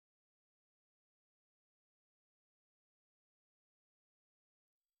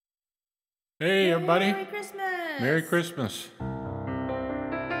Hey Yay, everybody, Merry Christmas! Merry Christmas.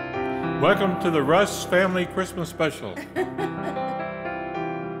 Welcome to the Russ Family Christmas Special.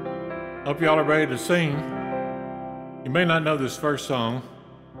 Hope y'all are ready to sing. You may not know this first song,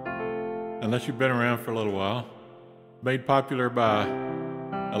 unless you've been around for a little while. Made popular by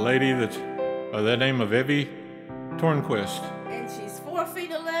a lady that's by the name of Evie Tornquist. And she's 4 feet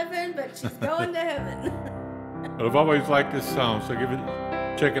 11, but she's going to heaven. But I've always liked this song, so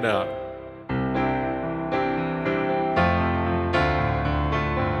check it out.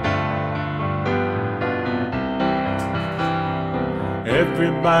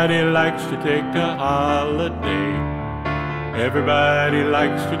 Everybody likes to take a holiday. Everybody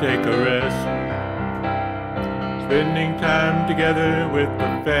likes to take a rest. Spending time together with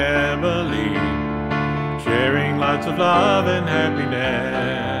the family, sharing lots of love and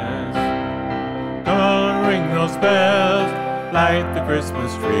happiness. Come on, ring those bells, light the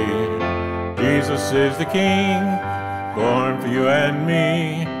Christmas tree. Jesus is the King, born for you and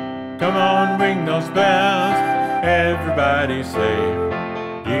me. Come on, ring those bells, everybody say,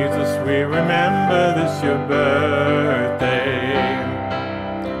 Jesus, we remember this your birthday.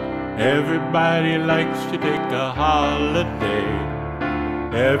 Everybody likes to take a holiday.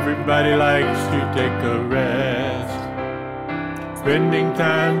 Everybody likes to take a rest. Spending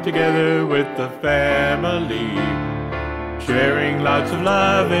time together with the family, sharing lots of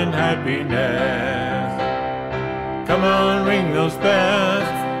love and happiness. Come on, ring those bells,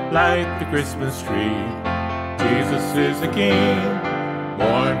 light the Christmas tree. Jesus is the King,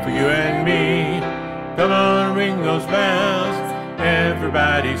 born for you and me. Come on, ring those bells,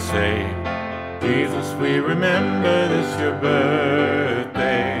 everybody say, Jesus, we remember this your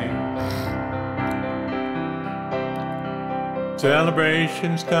birthday.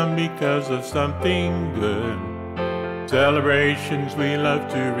 Celebrations come because of something good. Celebrations we love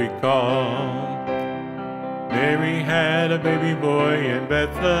to recall. Mary had a baby boy in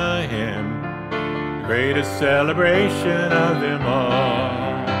Bethlehem, the greatest celebration of them all.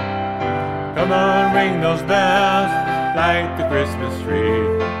 Come on, ring those bells, light the Christmas tree.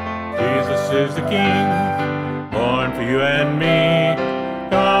 Jesus is the King, born for you and me.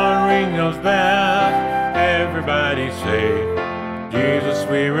 Come on, ring those bells, everybody say, Jesus,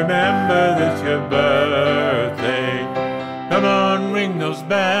 we remember this your birthday. Come on, ring those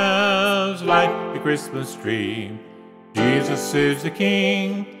bells, light the Christmas tree. Jesus is the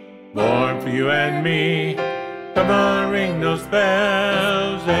King, born for you and me. Come on, ring those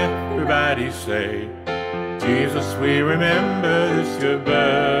bells, everybody say, Jesus, we remember this your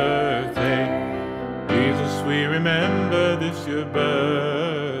birthday. Jesus, we remember this your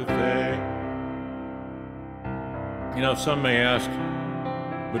birthday. You know, some may ask,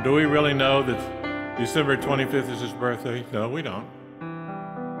 but do we really know that December 25th is his birthday? No, we don't.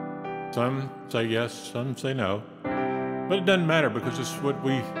 Some say yes, some say no. But it doesn't matter, because it's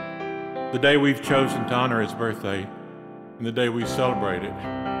the day we've chosen to honor his birthday and the day we celebrate it.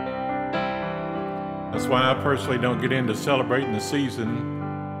 That's why I personally don't get into celebrating the season.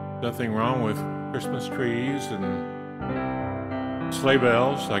 Nothing wrong with Christmas trees and sleigh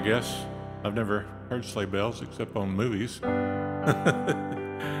bells, I guess. I've never heard sleigh bells except on movies. Or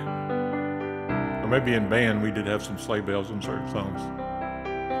maybe in band we did have some sleigh bells in certain songs.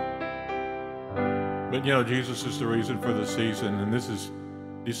 But you know, Jesus is the reason for the season, and this is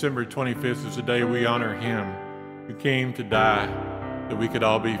December 25th is the day we honor him who came to die that we could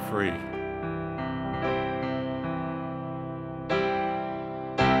all be free.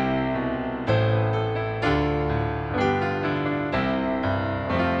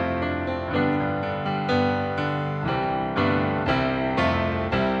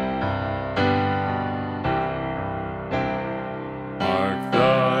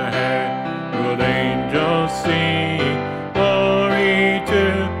 Sing glory to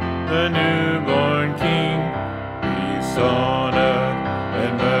the newborn King. Peace on earth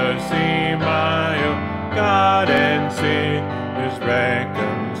and mercy mild. God and sin is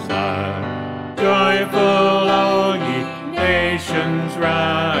reconciled. Joyful all ye nations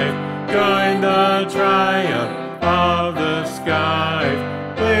rise. Join the triumph of the skies.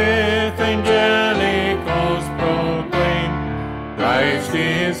 With angelic hosts proclaim, Christ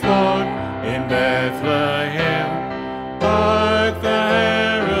is born in Bethlehem. Hark the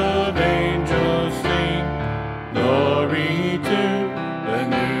herald angels sing, glory to the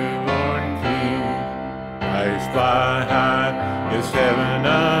newborn King. Christ by high is heaven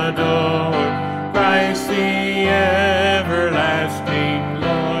adored, Christ the everlasting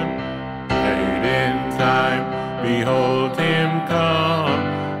Lord. Late in time, behold him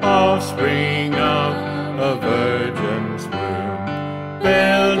come, offspring of a virgin's womb.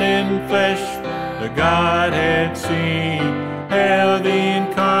 Veiled in flesh Godhead seen. Hail the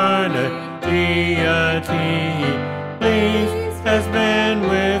incarnate deity, pleased has been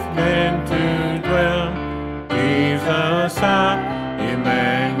with men to dwell. Jesus, our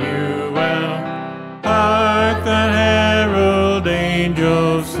Emmanuel. Hark the herald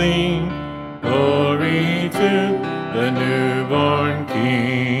angels sing, glory to the newborn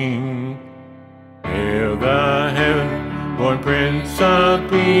King. Hail the heaven-born Prince of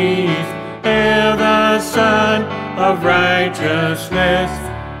Peace, hail the Son of righteousness.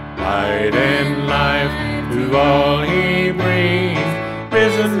 Light and life to all he brings,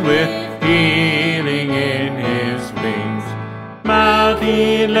 risen with healing in his wings. Mild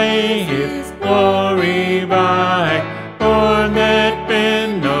he lay his glory by, born that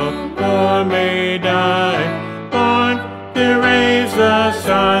men no more may die. Born to raise the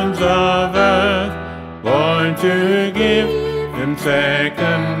sons of earth, born to give them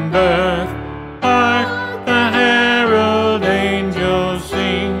second birth. Hark the herald angels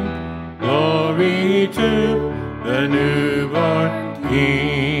sing, glory to the newborn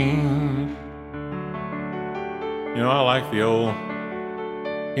King. You know, I like the old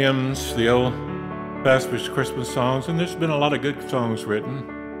hymns, the old Festivus Christmas songs, and there's been a lot of good songs written.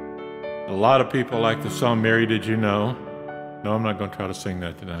 A lot of people like the song Mary Did You Know? No, I'm not going to try to sing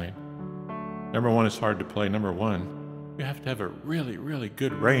that tonight. Number one is hard to play. Number one, you have to have a really, really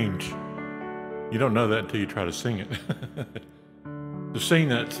good range. You don't know that until you try to sing it. To sing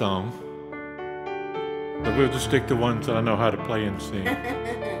that song, but we'll just stick to ones that I know how to play and sing.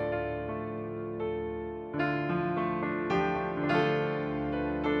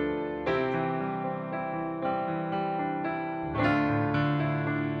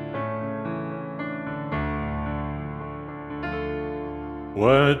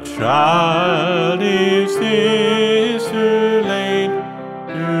 What child is this who laid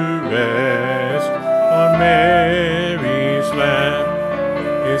to rest on Mary's lap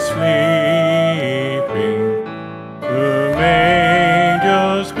is sleeping, whom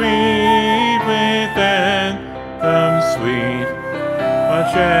angels greet with anthems sweet, while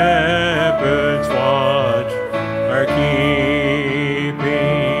shepherds watch are keeping.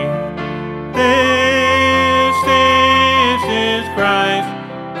 This is Christ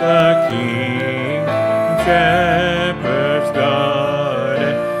the King, shepherds guard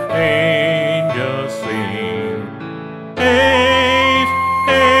and angels sing. Haste,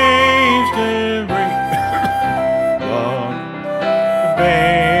 haste to bring along the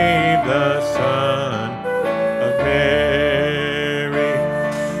babe, the Son of Mary.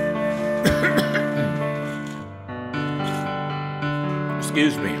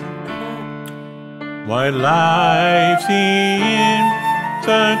 Excuse me. Why lies he in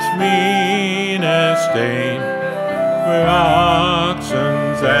such mean estate, where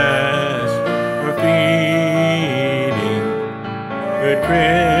oxen's ass were feeding? Good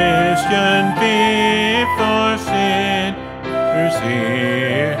Christian, fear for sinners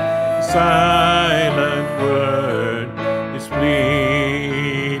here, the silent word is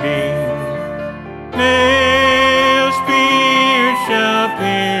pleading. Nails pierce shall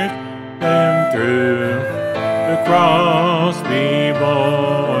pierce them through, the cross be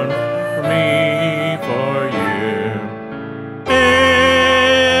born for me, for you.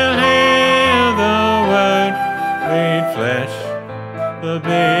 Hail, hail the Word made flesh, the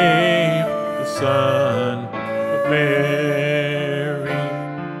babe, the Son of Mary.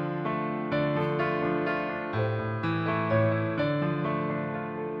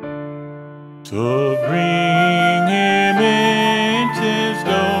 So bring him into his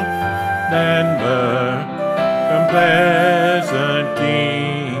gold and myrrh, pleasant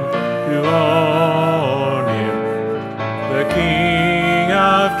King, to own him, the King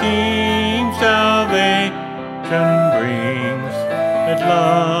of kings. Salvation brings, that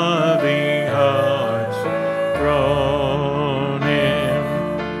loving hearts throne him.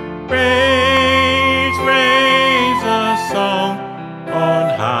 Praise, praise a song on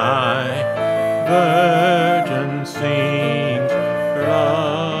high, Virgin sings her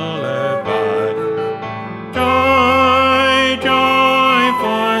lullaby. Joy,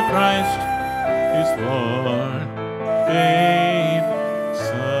 for Christ is born, babe,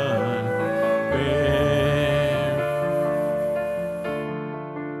 Son, fair.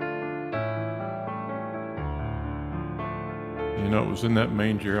 You know, it was in that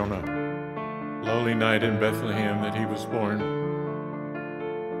manger on a lowly night in Bethlehem that he was born.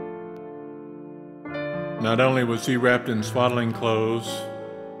 Not only was he wrapped in swaddling clothes,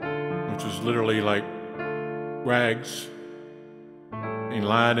 which was literally like rags, he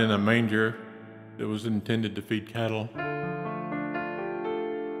lied in a manger that was intended to feed cattle.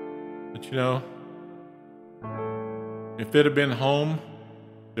 But you know, If it had been home,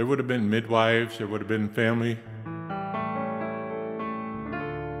 there would have been midwives, there would have been family.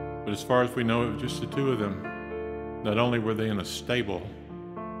 But as far as we know, it was just the two of them. Not only were they in a stable,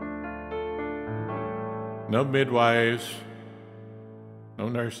 no midwives, no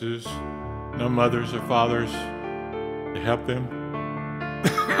nurses, no mothers or fathers to help them.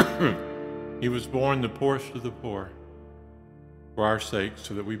 He was born the poorest of the poor for our sake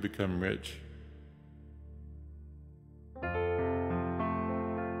so that we become rich.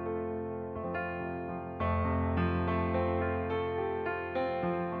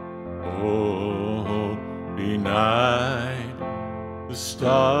 Holy night, the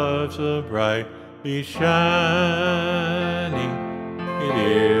stars are brightly shining. It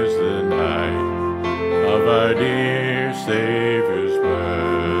is the night of our dear Savior's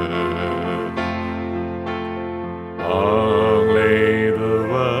birth. Long lay the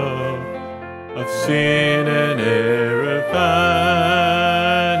world of sin and error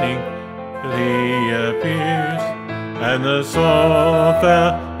pining, till He appears, and the soul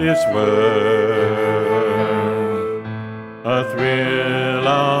felt its worth. A thrill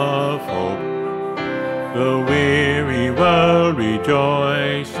of hope, the weary world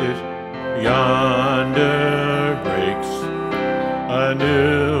rejoices. Yonder breaks a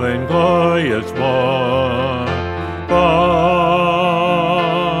new and glorious morn. Fall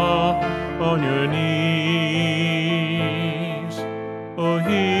on your knees, oh,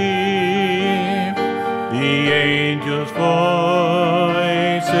 hear the angels'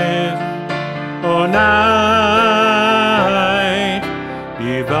 voices, oh, night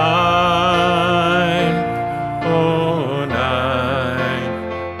divine, oh, night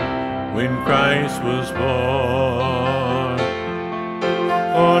when Christ was born,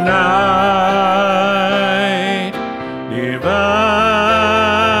 oh, night divine,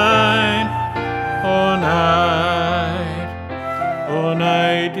 oh,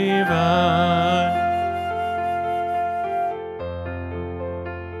 night divine.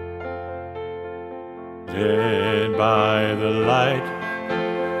 Led by the light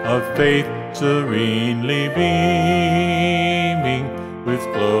of faith serenely beaming, with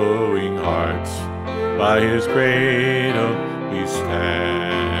glowing hearts by His cradle we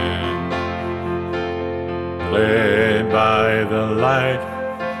stand. Led by the light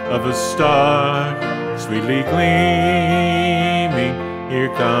of a star sweetly gleaming, here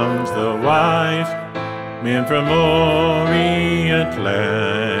comes the wise men from Orient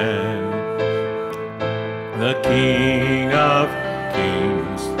land. The King of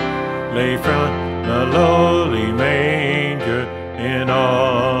Kings lay from the lowly manger, in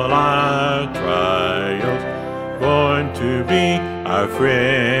all our trials, born to be our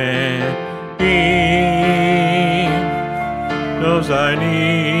friend. He knows our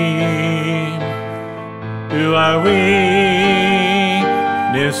need, to our weakness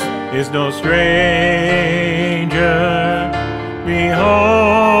is no stranger. Behold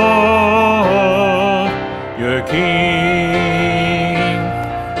your King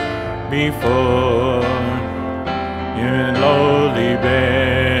before in lowly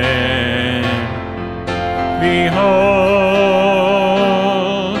bed. Behold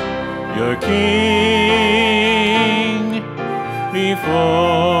your King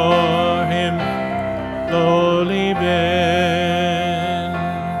before Him lowly bed.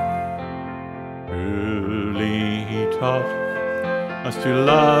 Truly He taught us to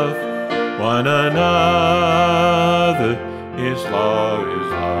love one another. His law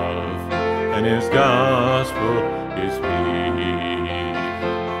is love, and His gospel is peace.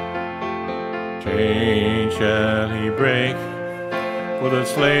 Chain shall He break, for the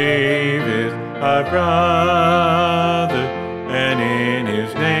slave is our brother, and in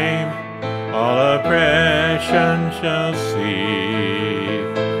His name all oppression shall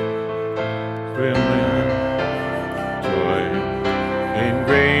cease. Thrilling joy in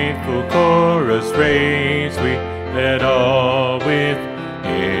grateful chorus raise we, let all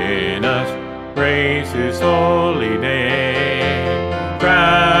within us praise His holy name.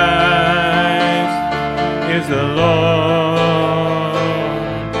 Christ is the Lord,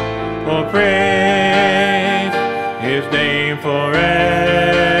 oh, praise His name forever.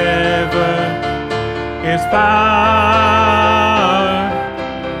 His power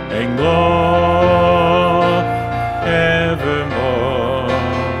and glory evermore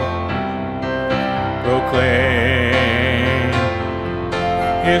proclaim.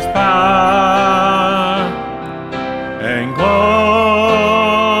 His power and glory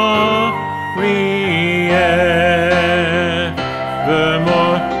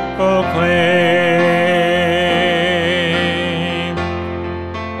evermore proclaim.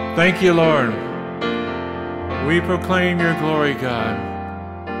 Thank you, Lord. We proclaim your glory, God.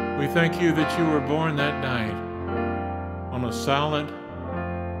 We thank you that you were born that night, on a silent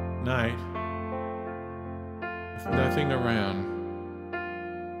night, with nothing around,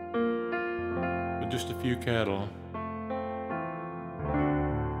 but just a few cattle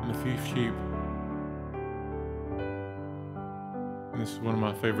and a few sheep. And this is one of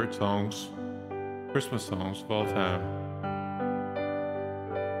my favorite songs, Christmas songs of all time.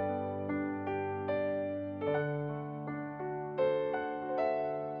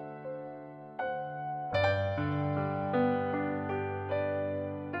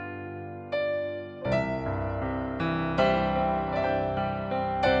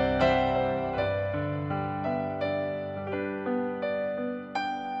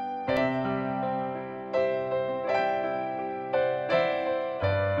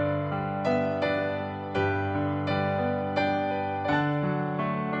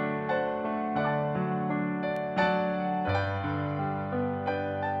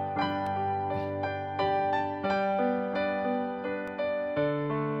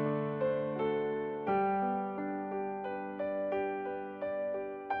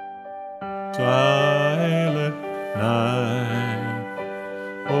 Silent night,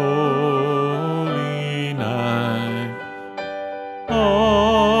 holy night,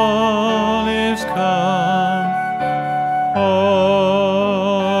 all is calm,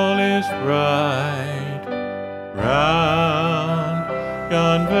 all is bright, round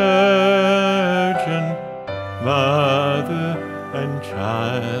yon virgin, mother and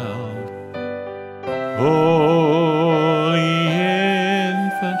child, holy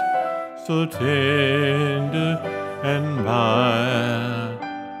infant, so tender and mild,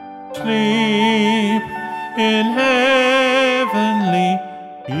 sleep in heavenly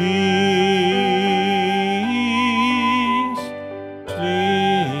peace,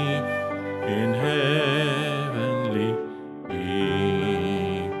 sleep in heavenly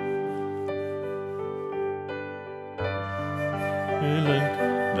peace. Silent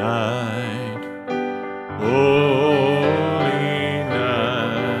night, holy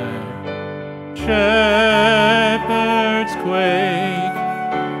night, shepherds quake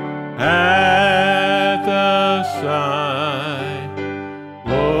at the sight,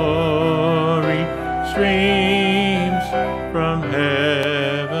 glory streams from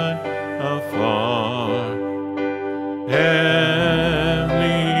heaven afar,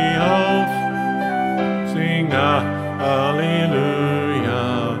 heavenly hosts sing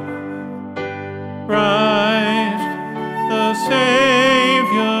hallelujah, Christ the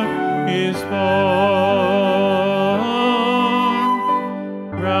Savior is born,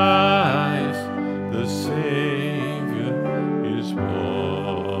 Christ the Savior is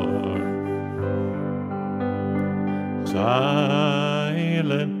born.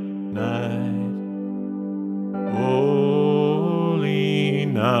 Silent night, holy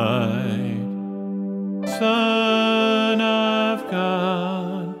night, Son of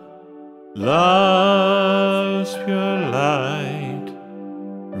God, love's pure light,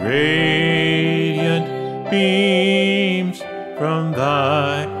 radiant beams from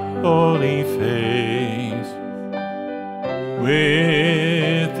thy holy face,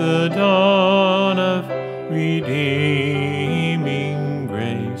 with the dawn of redeeming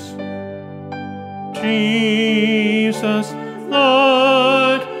grace. Jesus,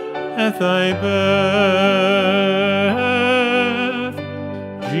 Lord, at thy birth,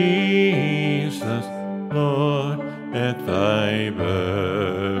 Jesus, Lord, at thy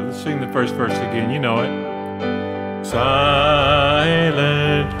birth. Let's sing the first verse again, you know it.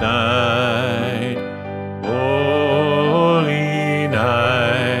 Silent night, holy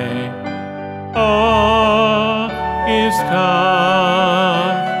night, all is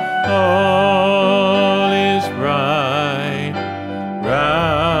calm, all is bright,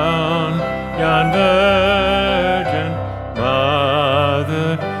 round yon virgin,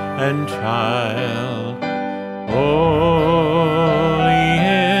 mother and child, holy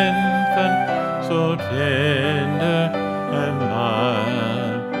infant, so tender and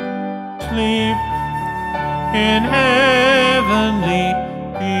mild, sleep in heavenly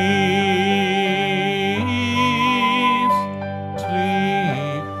peace,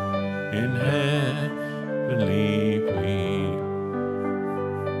 sleep in heavenly peace.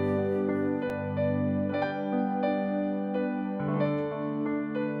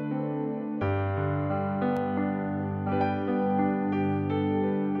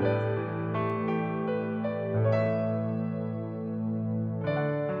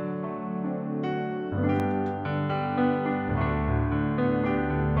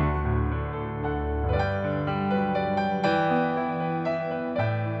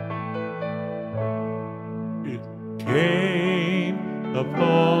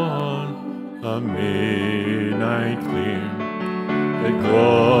 upon a midnight clear, the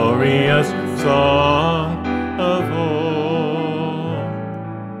glorious song of hope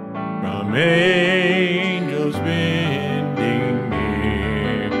from angels bending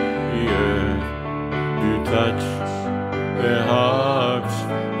near the earth to touch their harps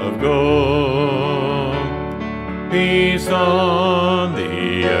of gold. Peace on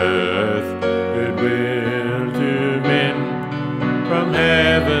the earth, goodwill to men, from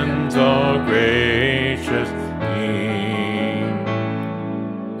heaven's all gracious King.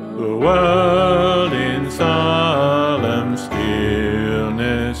 The world in solemn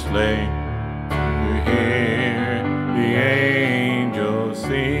stillness lay to hear the angels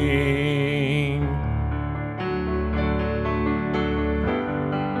sing.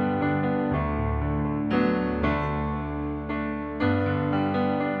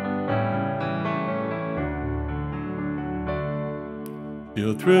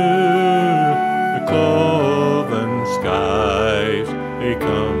 Still through the cloven skies they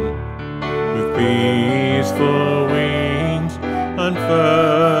come, with peaceful wings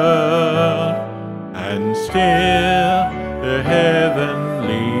unfurled, and still the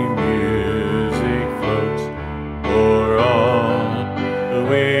heavenly music floats o'er all the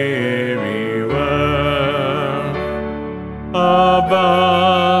weary world.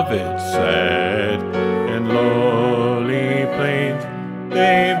 Above its sad and lowly plains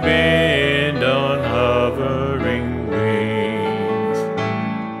they bend on hovering wings,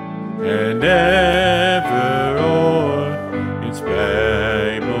 and ever o'er its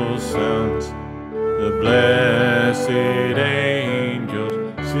Bible sounds the blessed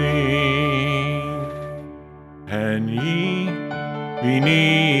angels sing. And ye,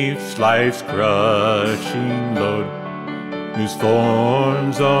 beneath life's crushing load, whose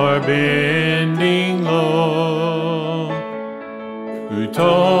forms are bending low, who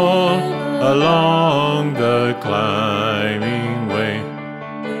toil along the climbing way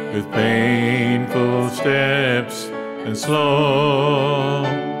with painful steps and slow,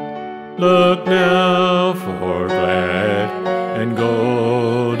 look now for glad and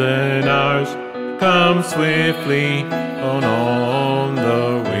golden hours come swiftly on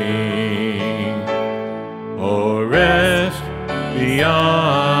the wing. Oh, rest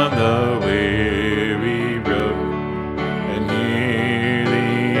beyond the weary road and hear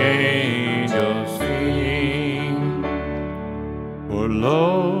the angels sing. For lo,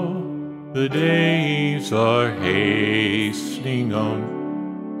 the days are hastening on,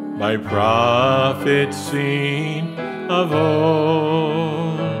 by prophets seen of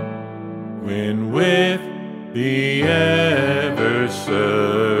old, when with the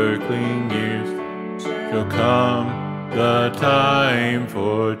ever-circling years shall come the time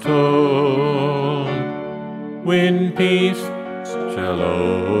foretold, when peace shall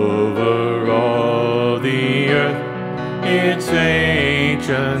over all the earth its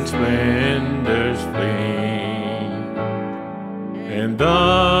ancient splendors fling, and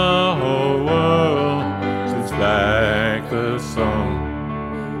the whole world sends back the song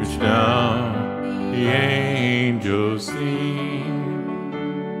which now the angels sing.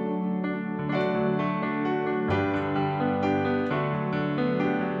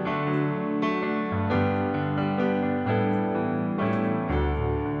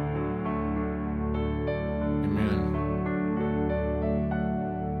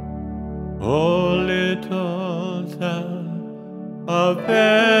 O little town of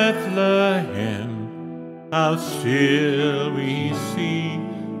Bethlehem, how still we see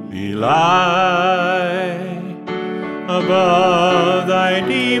thee lie above thy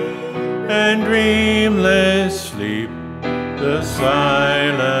deep and dreamless sleep. The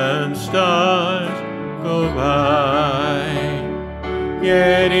silent stars go by,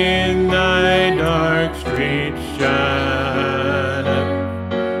 yet in thy dark streets shineth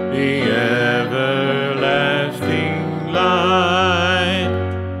the everlasting light.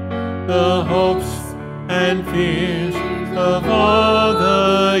 The hopes and fears of all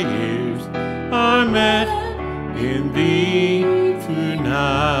the years are met in thee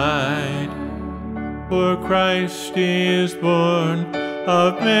tonight. For Christ is born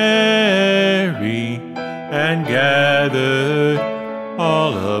of Mary and gathered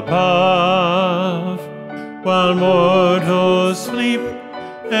all above, while mortals sleep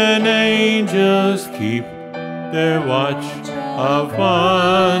and angels keep their watch of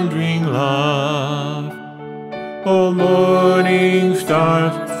wandering love. O morning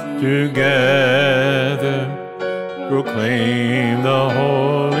stars together proclaim the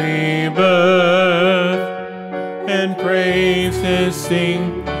holy birth, and praises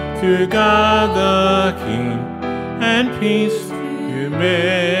sing to God the King, and peace to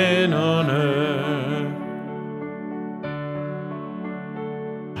men on earth.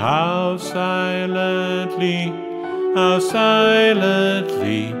 How silently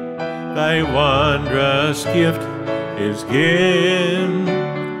thy wondrous gift is given.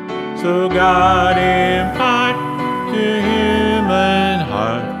 So God impart to human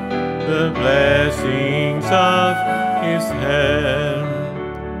heart the blessings of his hand.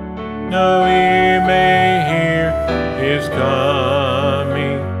 No ear may hear his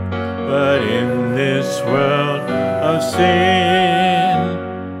coming, but in this world of sin,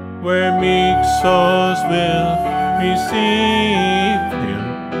 where meek souls will receive him,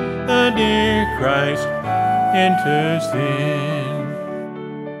 the dear Christ enters in.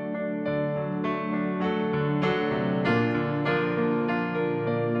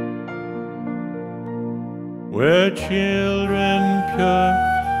 Where children pure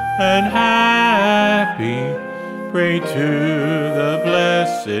and happy pray to the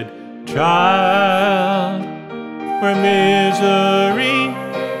blessed child, where misery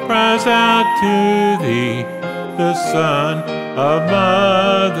cries out to thee, the Son of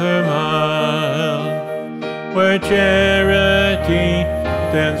Mother mild, where charity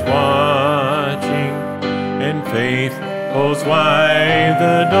stands watching and faith holds wide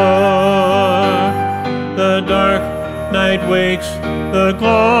the door. The dark night wakes, the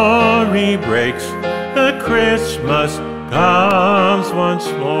glory breaks, the Christmas comes once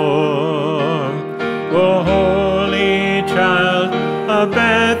more. O holy child of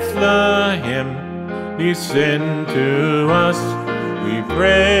Bethlehem, descend to us, we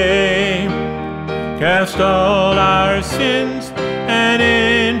pray. Cast all our sins and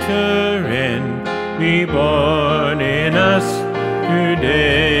enter in, be born in us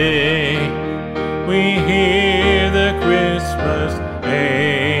today. We hear the Christmas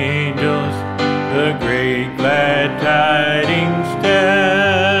angels, the great glad tidings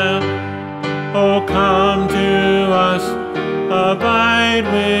tell. Oh, come to us, abide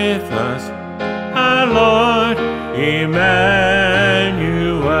with us, our Lord Emmanuel.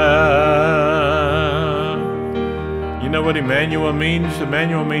 You know what Emmanuel means?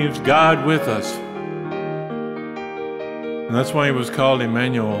 Emmanuel means God with us. And that's why he was called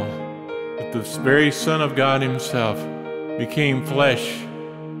Emmanuel. That the very Son of God himself became flesh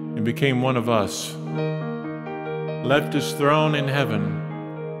and became one of us, left his throne in heaven,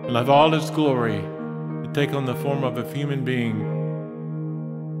 and left all his glory to take on the form of a human being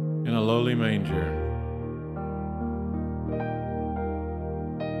in a lowly manger.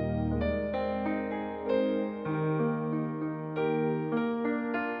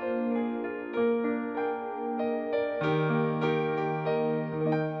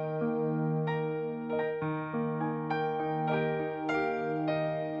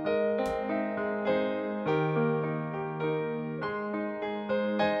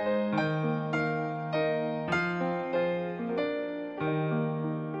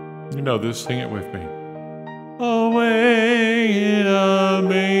 You know this, sing it with me. Away in a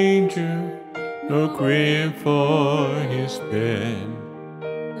manger, no crib for his bed,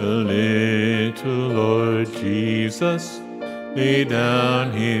 the little Lord Jesus laid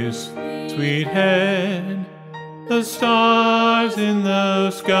down his sweet head. The stars in the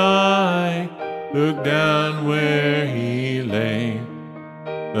sky looked down where he lay,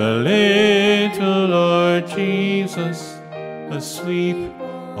 the little Lord Jesus asleep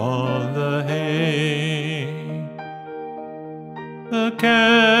on the hay. The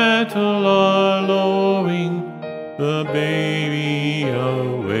cattle are lowing, the baby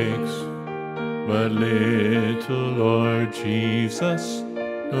awakes, but little Lord Jesus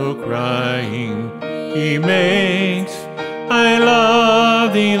no crying he makes. I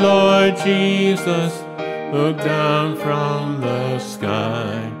love thee, Lord Jesus, look down from the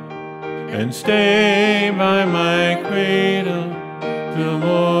sky and stay by my cradle till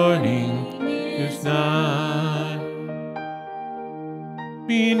morning is nigh.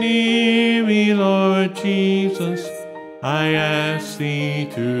 Be near me, Lord Jesus, I ask thee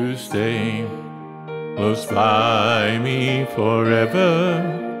to stay close by me forever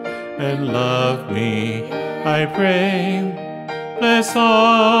and love me, I pray. Bless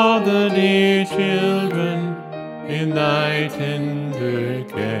all the dear children in thy tender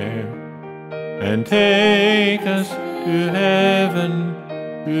care, and take us to heaven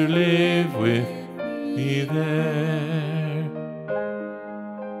to live with thee there.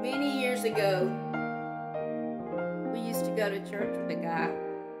 Many years ago, we used to go to church with a guy,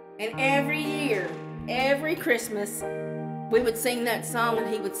 and every year, every Christmas, we would sing that song, and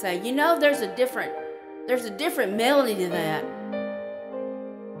he would say, "You know, there's a different melody to that."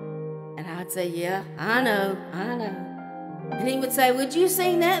 And I'd say, "Yeah, I know." And he would say, would you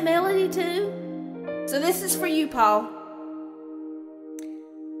sing that melody too? So this is for you, Paul.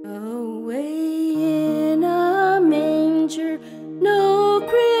 Away in a manger, no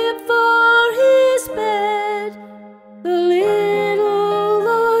crib for his bed, the little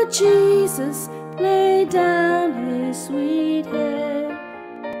Lord Jesus laid down his sweet head.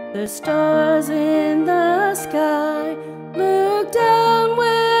 The stars in the sky looked down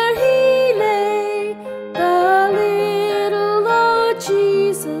where he lay, the little Lord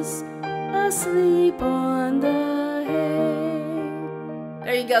Jesus asleep on the hay.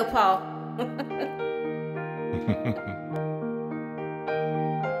 There you go, Paul.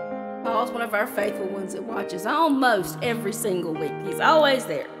 Paul's one of our faithful ones that watches almost every single week. He's always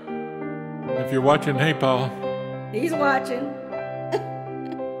there. If you're watching, hey, Paul. He's watching.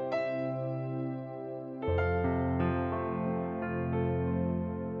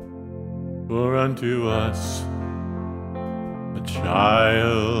 For unto us a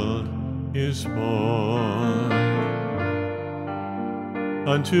child is born,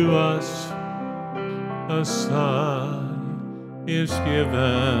 unto us a son is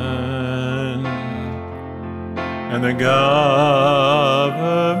given, and the government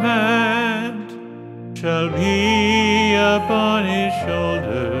shall be upon his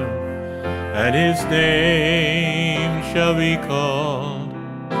shoulder, and his name shall be called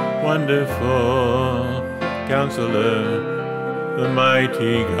Wonderful Counselor, the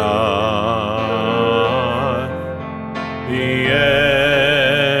Mighty God, the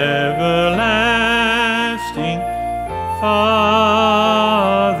Everlasting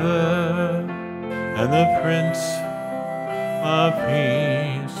Father, and the Prince of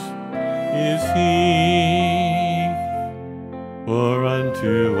Peace is he. For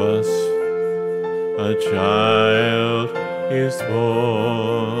unto us a child is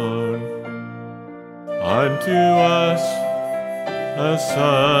born, unto us a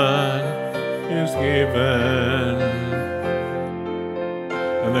son is given,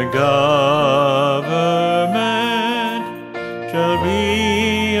 and the government shall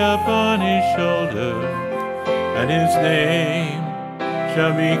be upon his shoulder, and his name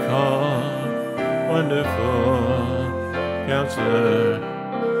shall be called Wonderful Counselor,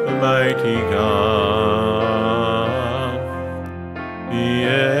 the Mighty God, the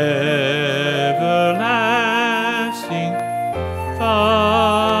Everlasting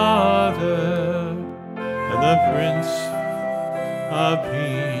Father, and the Prince of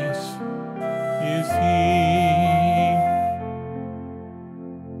Peace is he.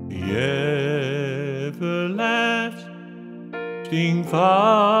 The Everlasting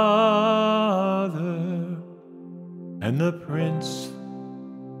Father, and the Prince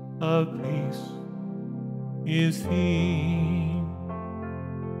of Peace is he.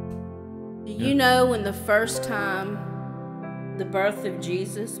 Do you know when the first time the birth of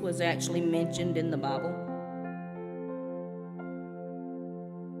Jesus was actually mentioned in the Bible?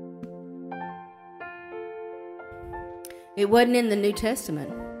 It wasn't in the New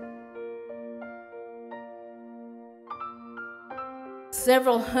Testament.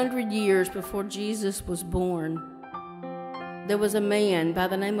 Several hundred years before Jesus was born, there was a man by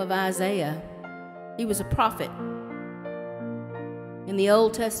the name of Isaiah. He was a prophet in the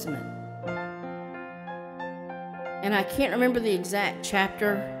Old Testament. And I can't remember the exact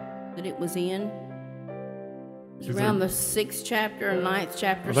chapter that it was in. It was around the 6th chapter or 9th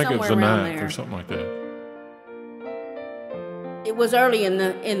chapter, somewhere around there. I think it's the 9th or something like that. It was early in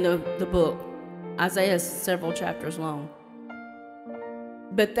the book. Isaiah is several chapters long.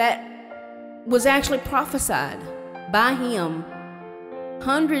 But that was actually prophesied by him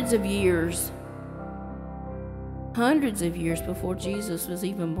hundreds of years before Jesus was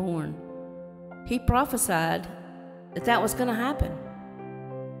even born. He prophesied that was going to happen.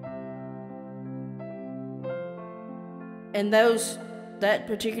 And that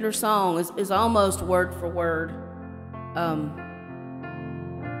particular song is almost word for word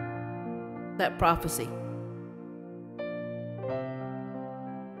that prophecy.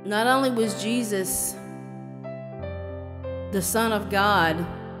 Not only was Jesus the Son of God,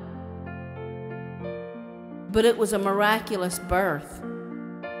 but it was a miraculous birth.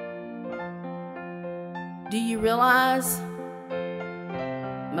 Do you realize?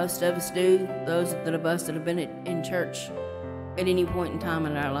 Most of us do, those of us that have been in church at any point in time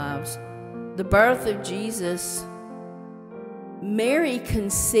in our lives. The birth of Jesus, Mary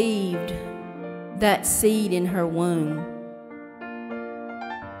conceived that seed in her womb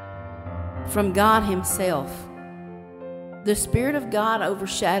from God Himself. The Spirit of God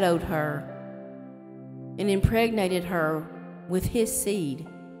overshadowed her and impregnated her with His seed.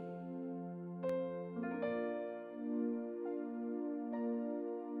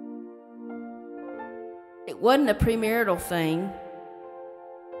 wasn't a premarital thing.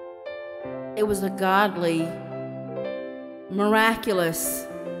 It was a godly, miraculous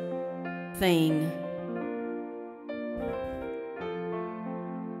thing.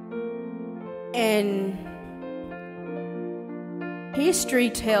 And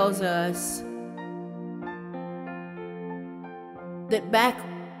history tells us that back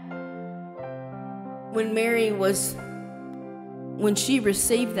when when she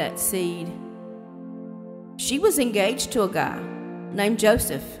received that seed, she was engaged to a guy named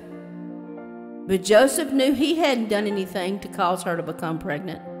Joseph. But Joseph knew he hadn't done anything to cause her to become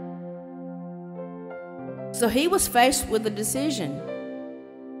pregnant. So he was faced with a decision.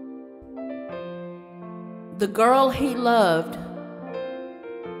 The girl he loved,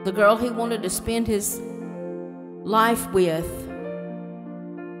 the girl he wanted to spend his life with,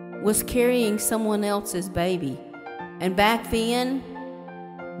 was carrying someone else's baby. And back then,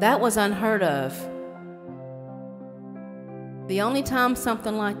 that was unheard of. The only time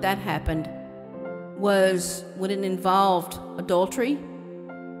something like that happened was when it involved adultery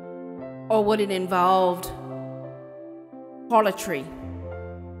or when it involved harlotry,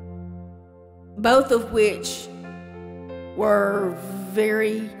 both of which were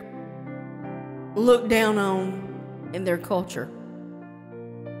very looked down on in their culture.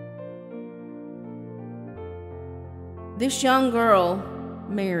 This young girl,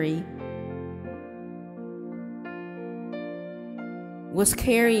 Mary, was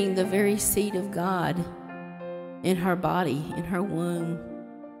carrying the very seed of God in her body, in her womb.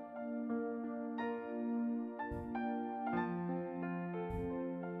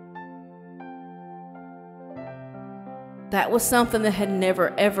 That was something that had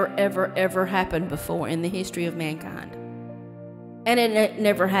never, ever, ever, ever happened before in the history of mankind. And it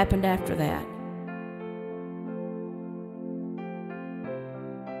never happened after that.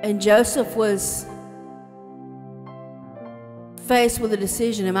 And Joseph was faced with a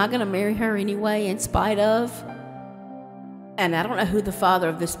decision. Am I going to marry her anyway in spite of? And I don't know who the father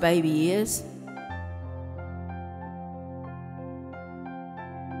of this baby is.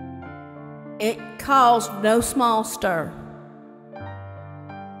 It caused no small stir.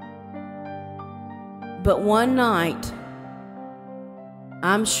 But one night,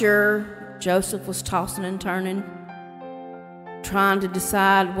 I'm sure Joseph was tossing and turning, trying to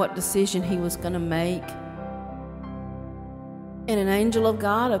decide what decision he was going to make. And an angel of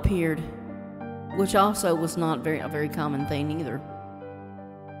God appeared, which also was not a very common thing either.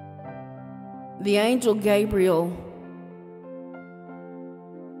 The angel Gabriel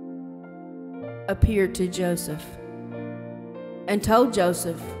appeared to Joseph and told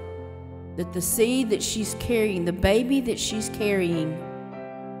Joseph that the seed that she's carrying, the baby that she's carrying,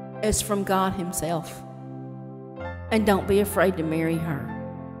 is from God Himself. And don't be afraid to marry her.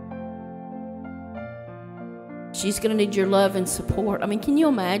 She's going to need your love and support. I mean, can you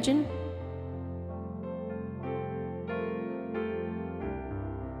imagine?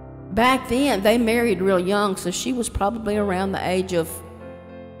 Back then, they married real young, so she was probably around the age of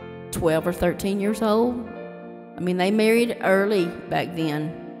 12 or 13 years old. I mean, they married early back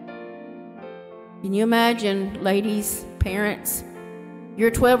then. Can you imagine, ladies, parents, you're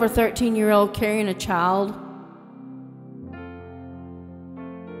a 12 or 13-year-old carrying a child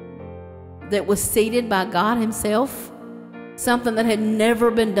that was seeded by God Himself, something that had never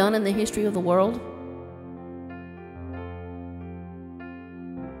been done in the history of the world?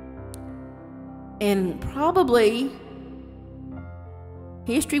 And probably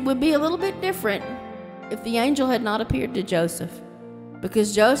history would be a little bit different if the angel had not appeared to Joseph,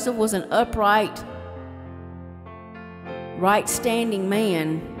 because Joseph was an upright, right-standing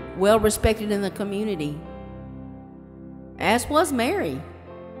man, well respected in the community, as was Mary.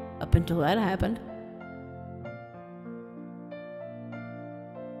 Up until that happened.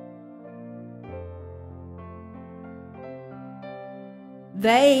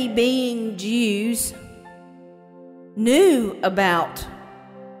 They, being Jews, knew about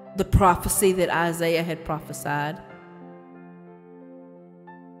the prophecy that Isaiah had prophesied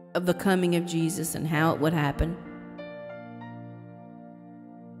of the coming of Jesus and how it would happen.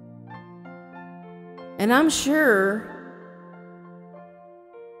 And I'm sure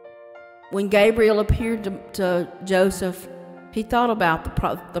when Gabriel appeared to Joseph, he thought about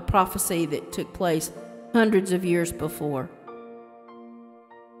the prophecy that took place hundreds of years before.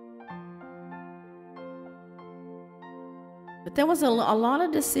 But there was a lot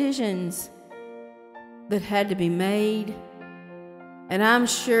of decisions that had to be made, and I'm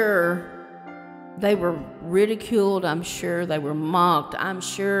sure they were ridiculed. I'm sure they were mocked. I'm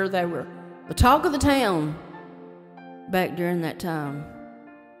sure they were the talk of the town back during that time.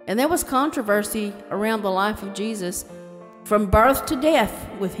 And there was controversy around the life of Jesus from birth to death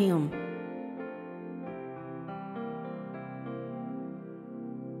with him.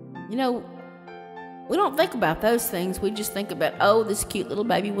 You know, we don't think about those things. We just think about, oh, this cute little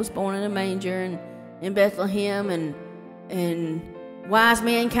baby was born in a manger and in Bethlehem, and wise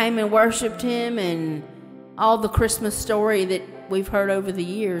men came and worshiped him, and all the Christmas story that we've heard over the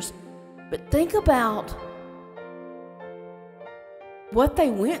years. But think about what they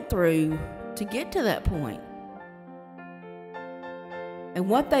went through to get to that point, and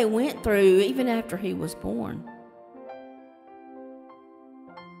what they went through even after he was born.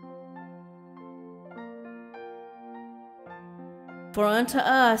 For unto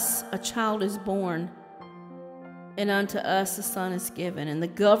us a child is born, and unto us a son is given, and the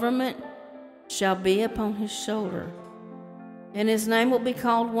government shall be upon his shoulder, and his name will be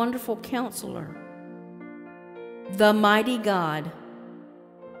called Wonderful Counselor, the Mighty God,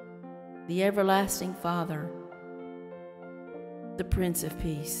 the Everlasting Father, the Prince of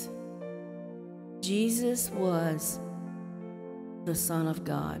Peace. Jesus was the Son of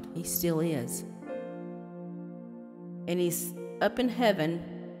God. He still is. And he's up in heaven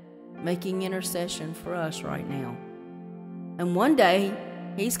making intercession for us right now. And one day,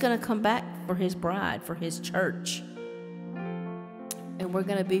 he's going to come back for his bride, for his church. And we're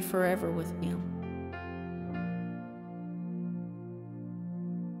going to be forever with him.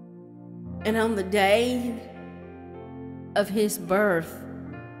 And on the day of his birth,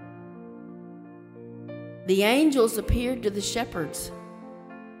 the angels appeared to the shepherds.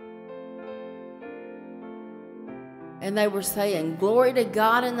 And they were saying, "Glory to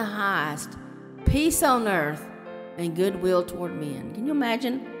God in the highest, peace on earth, and goodwill toward men." Can you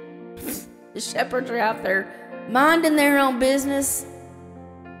imagine? The shepherds are out there minding their own business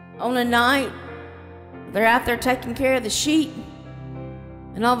on a night. They're out there taking care of the sheep.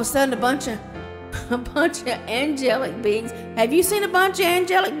 And all of a sudden, a bunch of angelic beings. Have you seen a bunch of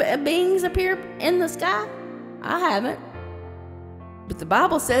angelic beings appear in the sky? I haven't. But the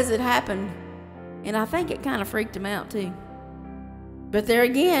Bible says it happened. And I think it kind of freaked them out too. But there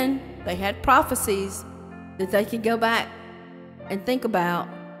again, they had prophecies that they could go back and think about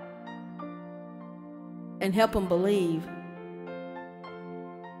and help them believe.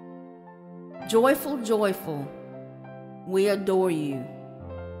 Joyful, joyful, we adore you.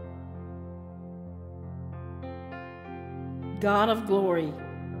 God of glory,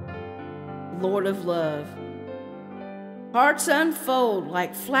 Lord of love. Hearts unfold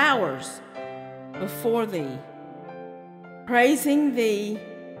like flowers before thee, praising thee,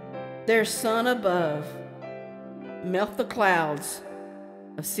 their Son above. Melt the clouds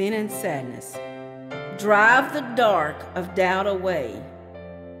of sin and sadness, drive the dark of doubt away.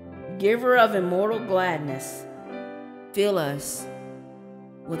 Giver of immortal gladness, fill us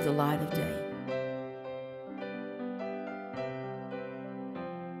with the light of day.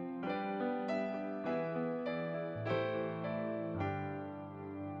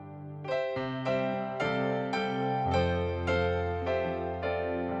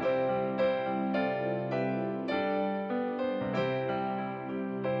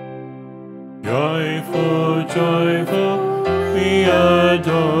 Joyful, joyful, we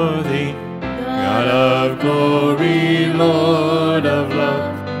adore thee, God of glory, Lord of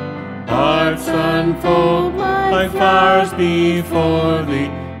love. Hearts unfold like flowers before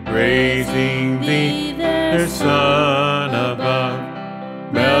thee, praising thee, their Son above.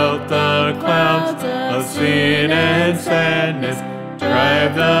 Melt the clouds of sin and sadness,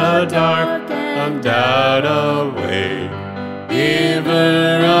 drive the dark of doubt away.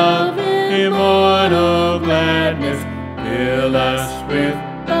 Giver of immortal gladness, fill us with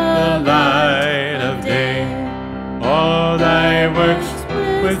the light of day. All thy works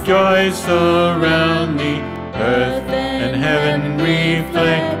with joy surround thee, earth and heaven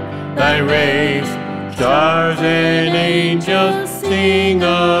reflect thy rays. Stars and angels sing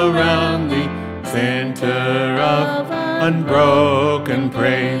around thee, center of unbroken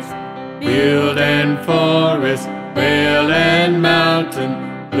praise. Field and forest, vale and mountain,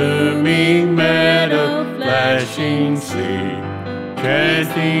 blooming meadow, flashing sea,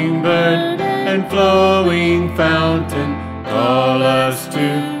 chanting bird and flowing fountain, call us to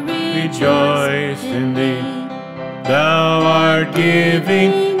rejoice in thee. Thou art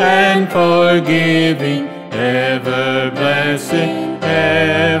giving and forgiving, ever blessed,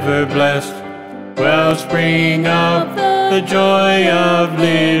 ever blessed, wellspring of the joy of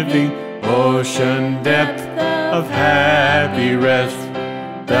living, ocean depth of happy rest.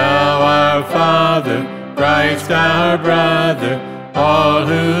 Thou our Father, Christ our brother, all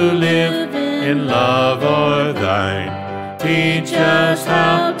who live in love are thine. Teach us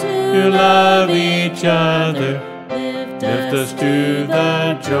how to love each other. Lift us to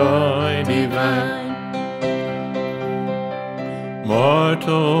the joy divine.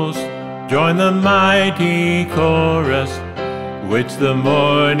 Mortals, join the mighty chorus, which the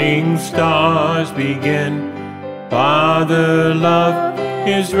morning stars begin. Father love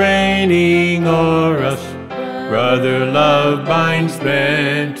is reigning o'er us. Brother love binds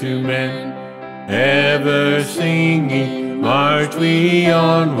men to men. Ever singing, march we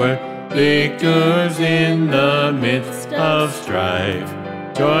onward, victors in the midst of strife.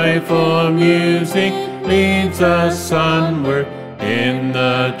 Joyful music leads us onward in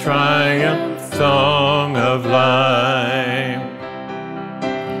the triumph song of life.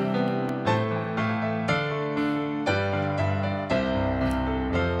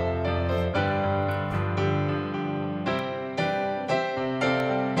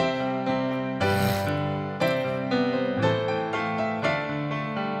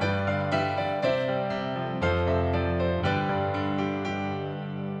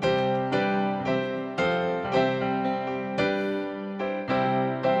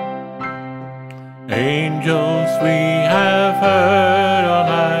 Angels we have heard on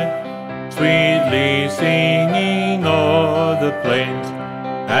high, sweetly singing o'er the plains,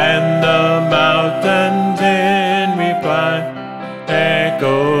 and the mountains in reply,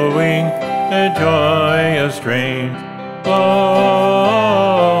 echoing their joyous strains. Oh,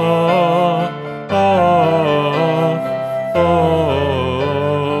 oh, oh,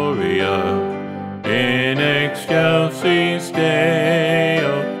 Gloria in excelsis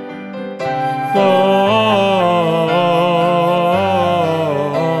Deo.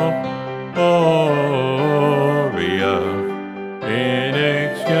 Gloria in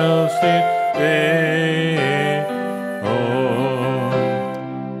excelsis Deo.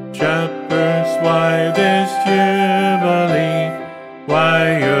 Shepherds, why this jubilee? Why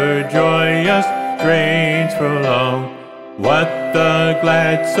your joyous strains prolong? What the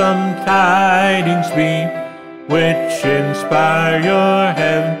gladsome tidings be, which inspire your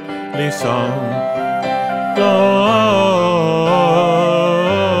heavenly song? Gloria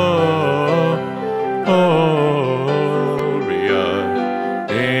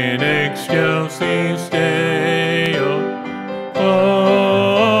in excelsis Deo.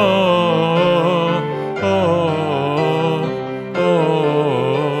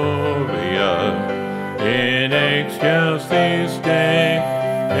 Gloria in excelsis Deo.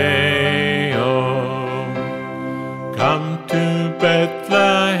 Come to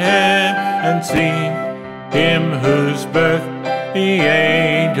Bethlehem and see Him whose birth the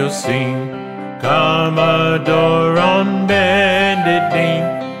angels sing. Come adore on bended knee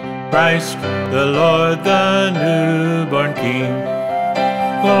Christ the Lord, the newborn King.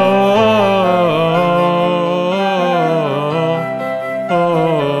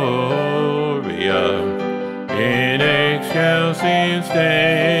 Gloria in excelsis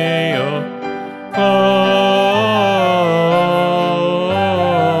Deo.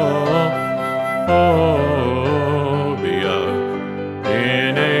 Gloria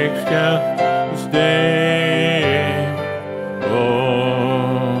in excelsis Deo.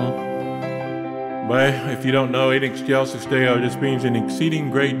 Well, if you don't know, in excelsis Deo just means an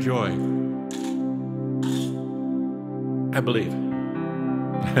exceeding great joy, I believe.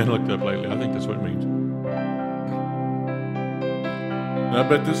 I looked up lately. I think that's what it means. I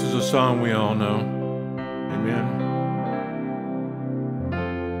bet this is a song we all know. Amen.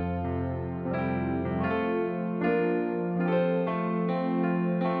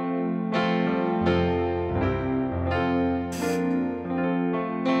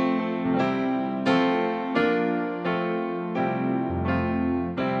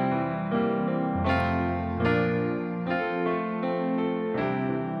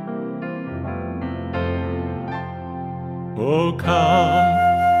 Oh, come,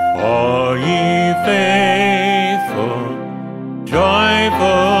 all ye faithful,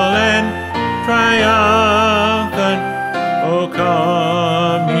 joyful and triumphant. Oh,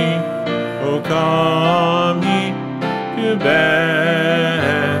 come ye to Bethlehem.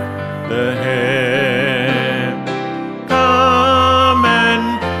 Come and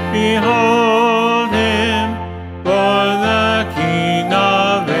behold Him, for the King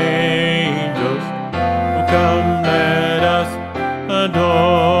of angels. Oh, come, let us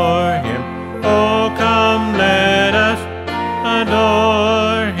adore Him. Oh, come, let us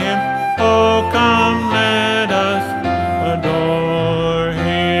adore Him. Oh, come, let us adore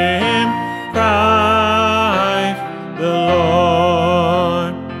Him. Christ the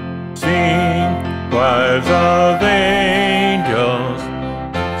Lord. Sing, choirs of angels,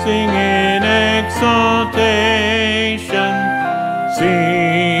 sing in exaltation.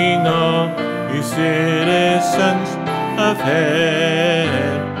 head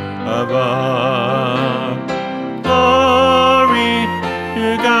above. Glory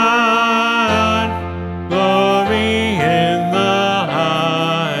to God, glory in the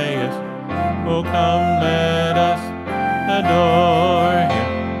highest. Oh, come, let us adore Him.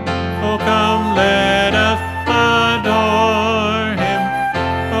 Oh, come, let us adore Him.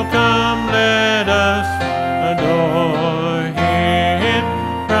 Oh, come, let us adore Him.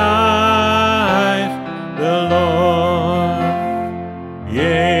 Christ the Lord.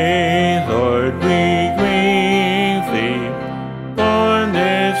 Yea, Lord, we greet Thee on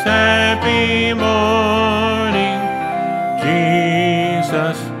this happy morning.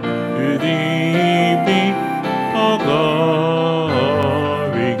 Jesus, to Thee be all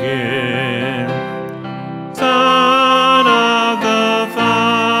glory given. Son of the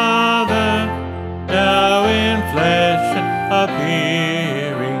Father, now in flesh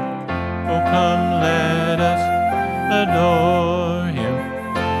appearing. Oh, come, let us adore Him.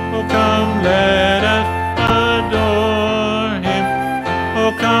 Oh, come, let us adore Him.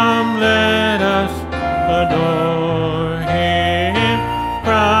 Oh, come, let us adore Him.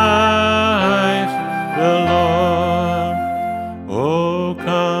 Christ the Lord. Oh,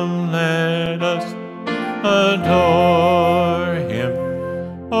 come, let us adore Him.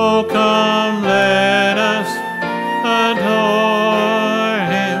 Oh, come, let us adore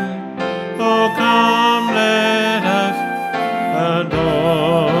Him. Oh, come, let us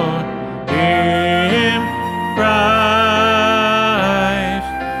adore Him. Christ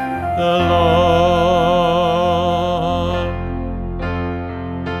the Lord.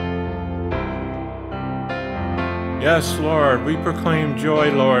 Yes, Lord, we proclaim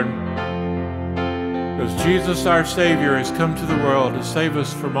joy, Lord, because Jesus, our Savior, has come to the world to save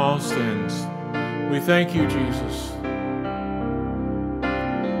us from all sins. We thank you, Jesus.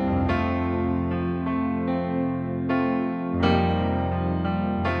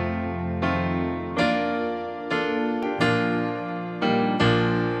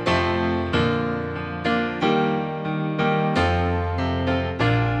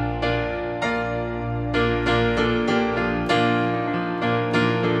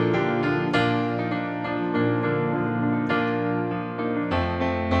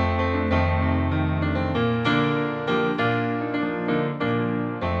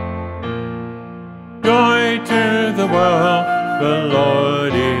 Joy to the world, the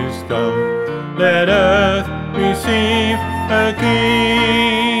Lord is come. Let earth receive her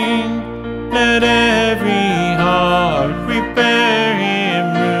King. Let every heart prepare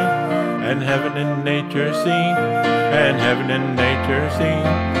Him room. And heaven and nature sing, and heaven and nature sing,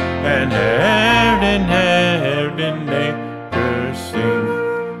 and heaven and nature sing.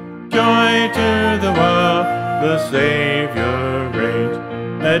 Joy to the world, the Savior reigns.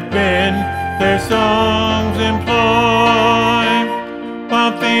 Let men their songs employ,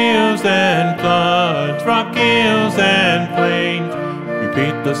 while fields and floods, rock hills and plains,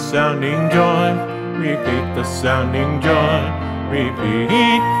 repeat the sounding joy, repeat the sounding joy, repeat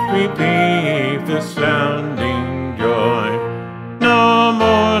the sounding joy. No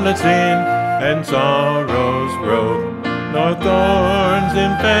more let sin and sorrows grow, nor thorns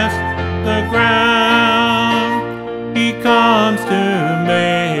infest the ground. He comes to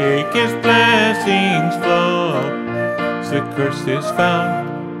make His blessings flow. As the curse is found,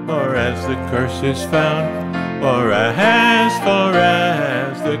 or as the curse is found, or as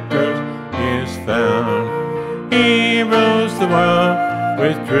the curse is found. He rules the world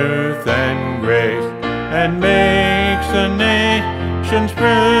with truth and grace, and makes the nations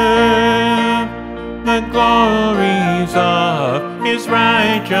prove the glories of His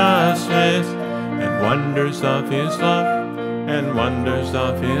righteousness, and wonders of His love, and wonders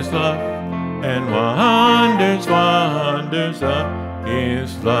of His love, and wonders of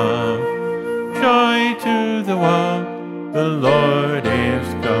His love. Joy to the world, the Lord is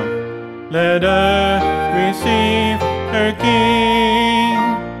come. Let earth receive her King.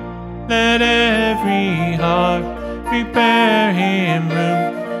 Let every heart prepare Him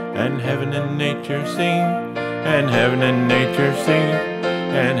room. And heaven and nature sing, and heaven and nature sing,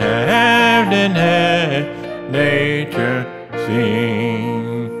 and heaven and nature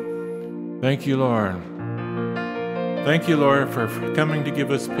sing. Thank you, Lord. Thank you, Lord, for coming to give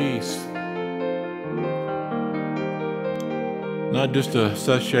us peace. Not just a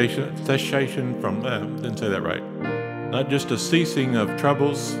cessation from, didn't say that right. Not just a ceasing of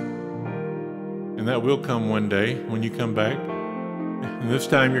troubles, and that will come one day when you come back. And this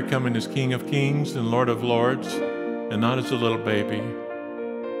time you're coming as King of Kings and Lord of Lords, and not as a little baby.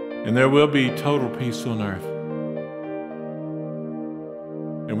 And there will be total peace on earth.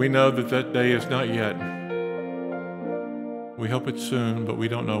 And we know that that day is not yet. We hope it's soon, but we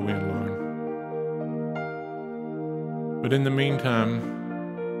don't know when, Lord. But in the meantime,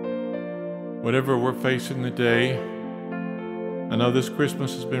 whatever we're facing today, I know this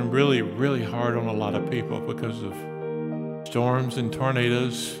Christmas has been really, really hard on a lot of people because of storms and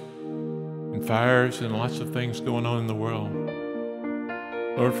tornadoes and fires and lots of things going on in the world.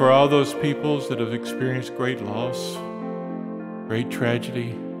 Lord, for all those peoples that have experienced great loss, great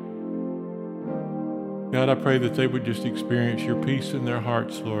tragedy, God, I pray that they would just experience your peace in their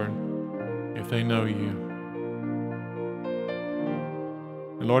hearts, Lord, if they know you.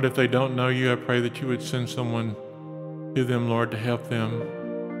 And Lord, if they don't know you, I pray that you would send someone to them, Lord, to help them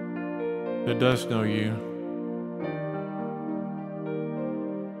that does know you.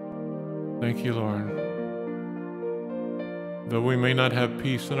 Thank you, Lord. Though we may not have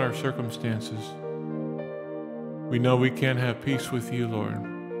peace in our circumstances, we know we can have peace with you, Lord.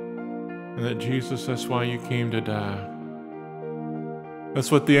 And that Jesus, that's why you came to die.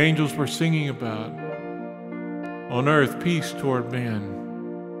 That's what the angels were singing about. On earth, peace toward men.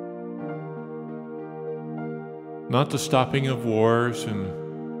 Not the stopping of wars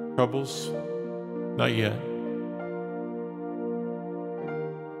and troubles, not yet.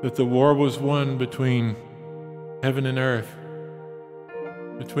 That the war was won between heaven and earth,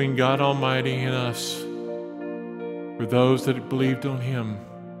 between God Almighty and us, for those that believed on Him.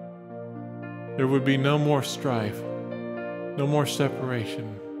 There would be no more strife, no more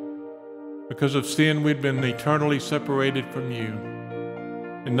separation. Because of sin, we'd been eternally separated from you,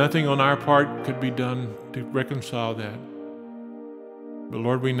 and nothing on our part could be done to reconcile that. But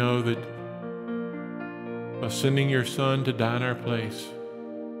Lord, we know that by sending your Son to die in our place,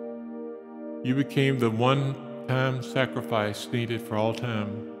 you became the one-time sacrifice needed for all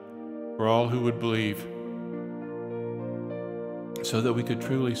time, for all who would believe, so that we could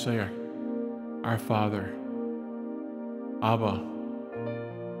truly say, Our Father, Abba,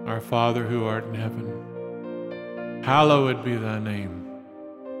 our Father who art in heaven, hallowed be thy name.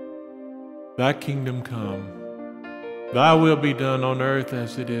 Thy kingdom come, thy will be done on earth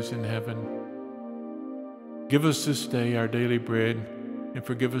as it is in heaven. Give us this day our daily bread, and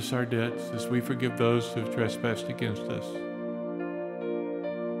forgive us our debts as we forgive those who have trespassed against us.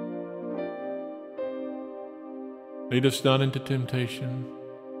 Lead us not into temptation,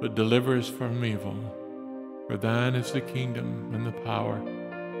 but deliver us from evil. For thine is the kingdom and the power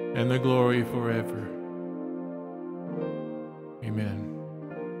and the glory forever. Amen.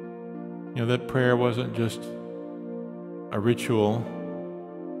 You know, that prayer wasn't just a ritual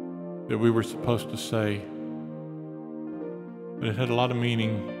that we were supposed to say, but it had a lot of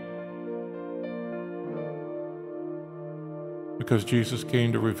meaning, because Jesus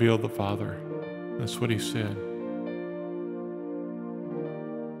came to reveal the Father. That's what he said.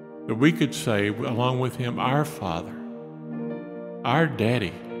 That we could say, along with him, our Father, our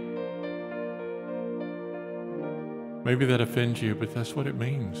Daddy. Maybe that offends you, but that's what it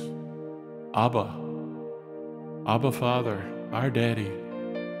means. Abba. Abba Father, our Daddy.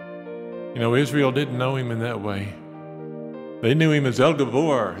 You know, Israel didn't know him in that way. They knew him as El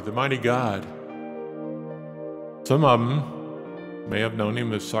Gabor, the mighty God. Some of them may have known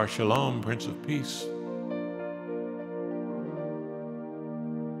him as Sar Shalom, Prince of Peace.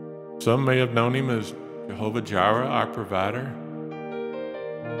 Some may have known him as Jehovah Jireh, our provider.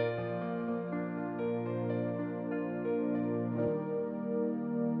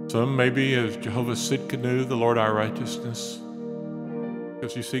 Some maybe as Jehovah Sidkenu, the Lord our righteousness.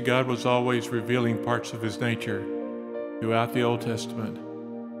 Because you see, God was always revealing parts of his nature throughout the Old Testament.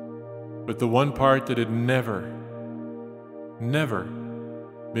 But the one part that had never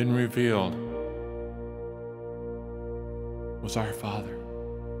been revealed was our Father.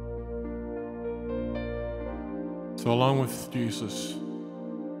 So along with Jesus,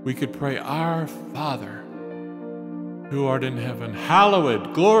 we could pray, Our Father, who art in heaven,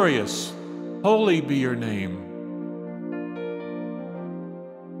 hallowed, glorious, holy be your name.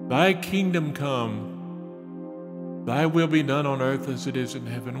 Thy kingdom come, thy will be done on earth as it is in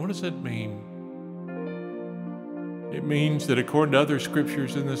heaven. What does that mean? It means that according to other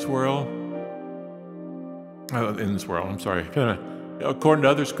scriptures in this world, according to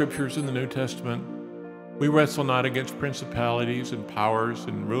other scriptures in the New Testament, we wrestle not against principalities and powers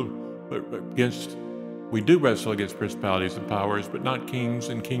and we do wrestle against principalities and powers, but not kings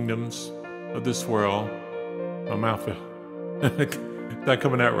and kingdoms of this world. My mouth is not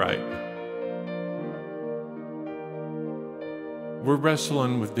coming out right. We're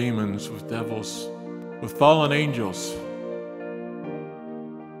wrestling with demons, with devils, with fallen angels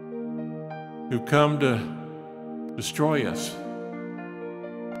who come to destroy us,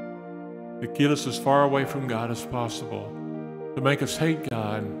 to get us as far away from God as possible. to make us hate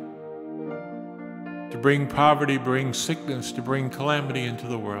God, to bring poverty, bring sickness, to bring calamity into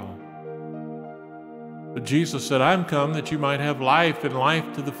the world. But Jesus said, I'm come that you might have life and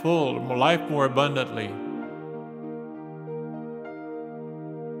life to the full, life more abundantly.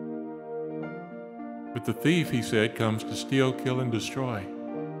 But the thief, he said, comes to steal, kill, and destroy.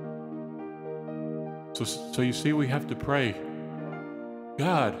 So you see, we have to pray,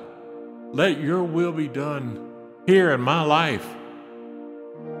 God, let your will be done here in my life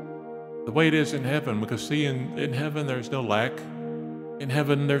the way it is in heaven. Because see, in heaven there's no lack. In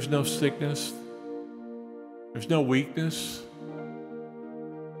heaven there's no sickness. There's no weakness.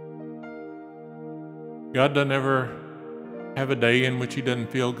 God doesn't ever have a day in which he doesn't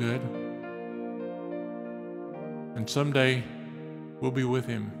feel good. And someday we'll be with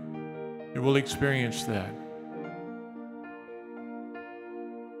him and we'll experience that.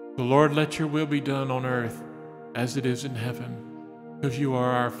 So Lord, let your will be done on earth as it is in heaven, because you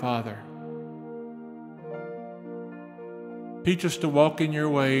are our Father. Teach us to walk in your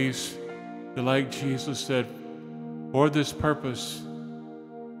ways, that like Jesus said, for this purpose,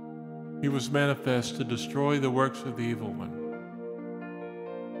 he was manifest to destroy the works of the evil one.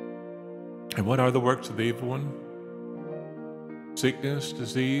 And what are the works of the evil one? Sickness,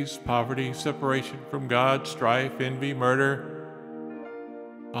 disease, poverty, separation from God, strife, envy, murder,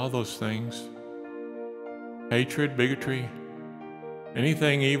 all those things. Hatred, bigotry,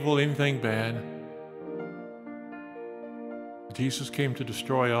 anything evil, anything bad. Jesus came to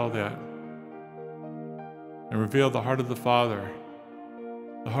destroy all that and reveal the heart of the Father.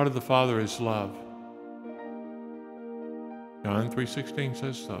 The heart of the Father is love. John 3:16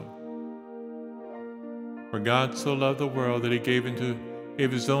 says so. For God so loved the world that he gave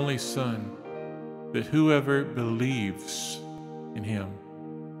his only Son, that whoever believes in him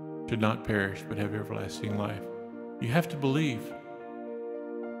should not perish but have everlasting life. You have to believe.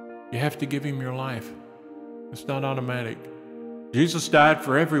 You have to give him your life. It's not automatic. Jesus died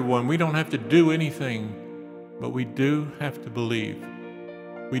for everyone. We don't have to do anything, but we do have to believe.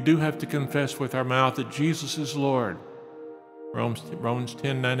 We do have to confess with our mouth that Jesus is Lord. Romans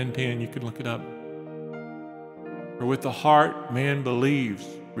 10:9-10, you can look it up. For with the heart man believes,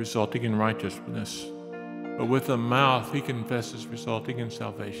 resulting in righteousness, but with the mouth he confesses, resulting in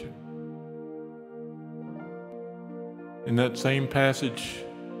salvation. In that same passage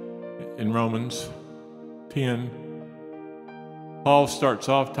in Romans 10, Paul starts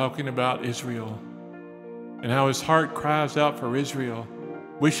off talking about Israel and how his heart cries out for Israel,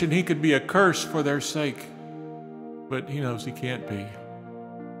 wishing he could be a curse for their sake. But he knows he can't be,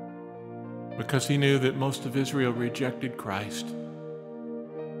 because he knew that most of Israel rejected Christ.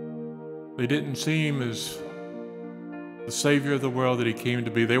 They didn't see him as the Savior of the world that he came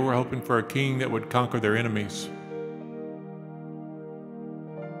to be. They were hoping for a king that would conquer their enemies.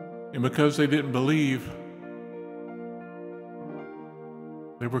 And because they didn't believe,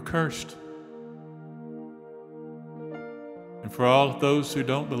 they were cursed. And for all those who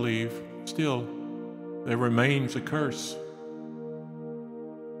don't believe, still, there remains a curse.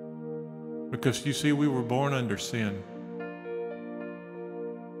 Because you see, we were born under sin.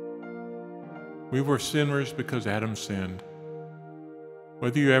 We were sinners because Adam sinned.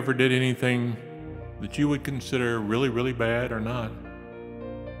 Whether you ever did anything that you would consider really, really bad or not,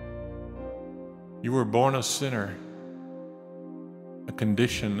 you were born a sinner, a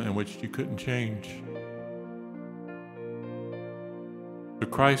condition in which you couldn't change. So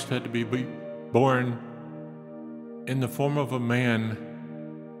Christ had to be born in the form of a man,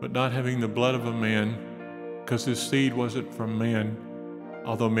 but not having the blood of a man, because his seed wasn't from man,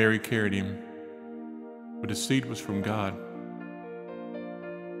 although Mary carried him. But his seed was from God.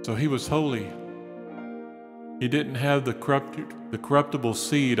 So he was holy. He didn't have the corruptible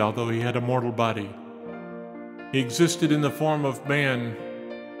seed, although he had a mortal body. He existed in the form of man,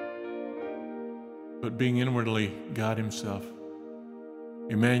 but being inwardly God himself.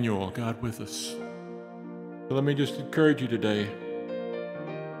 Emmanuel, God with us. So let me just encourage you today.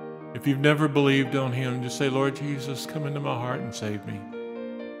 If you've never believed on him, just say, Lord Jesus, come into my heart and save me.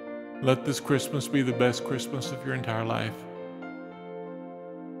 Let this Christmas be the best Christmas of your entire life.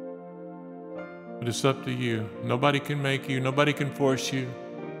 But it's up to you. Nobody can make you. Nobody can force you.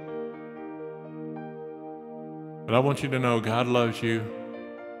 But I want you to know God loves you.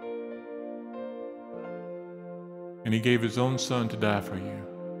 And he gave his own Son to die for you.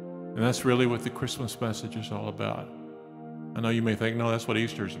 And that's really what the Christmas message is all about. I know you may think, no, that's what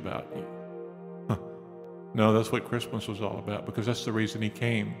Easter is about. No, that's what Christmas was all about, because that's the reason he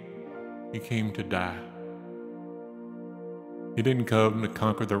came. He came to die. He didn't come to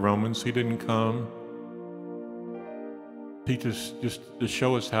conquer the Romans. He didn't come teach us, just to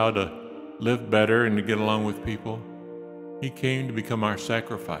show us how to live better and to get along with people. He came to become our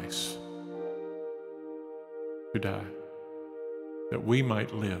sacrifice, to die, that we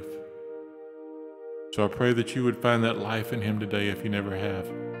might live. So I pray that you would find that life in him today if you never have.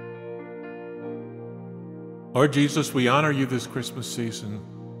 Lord Jesus, we honor you this Christmas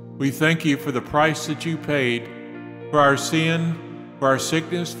season. We thank you for the price that you paid for our sin, for our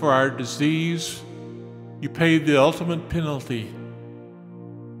sickness, for our disease. You paid the ultimate penalty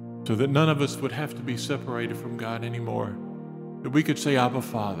so that none of us would have to be separated from God anymore, that we could say, Abba,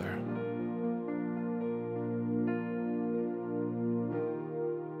 Father.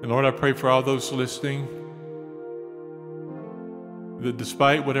 And Lord, I pray for all those listening, that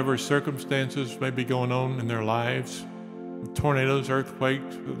despite whatever circumstances may be going on in their lives, tornadoes,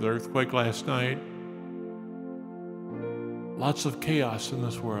 earthquakes, the earthquake last night, lots of chaos in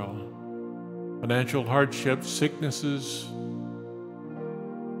this world, financial hardships, sicknesses.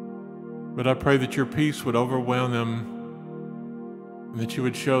 But I pray that your peace would overwhelm them and that you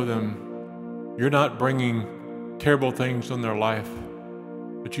would show them you're not bringing terrible things on their life,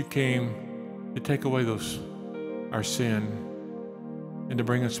 but you came to take away our sin and to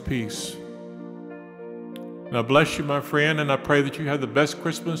bring us peace. And I bless you, my friend, and I pray that you have the best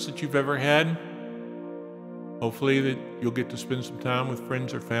Christmas that you've ever had. Hopefully that you'll get to spend some time with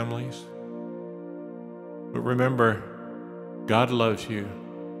friends or families. But remember, God loves you,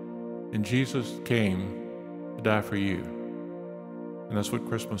 and Jesus came to die for you. And that's what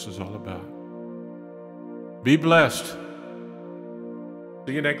Christmas is all about. Be blessed.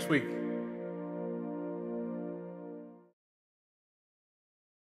 See you next week.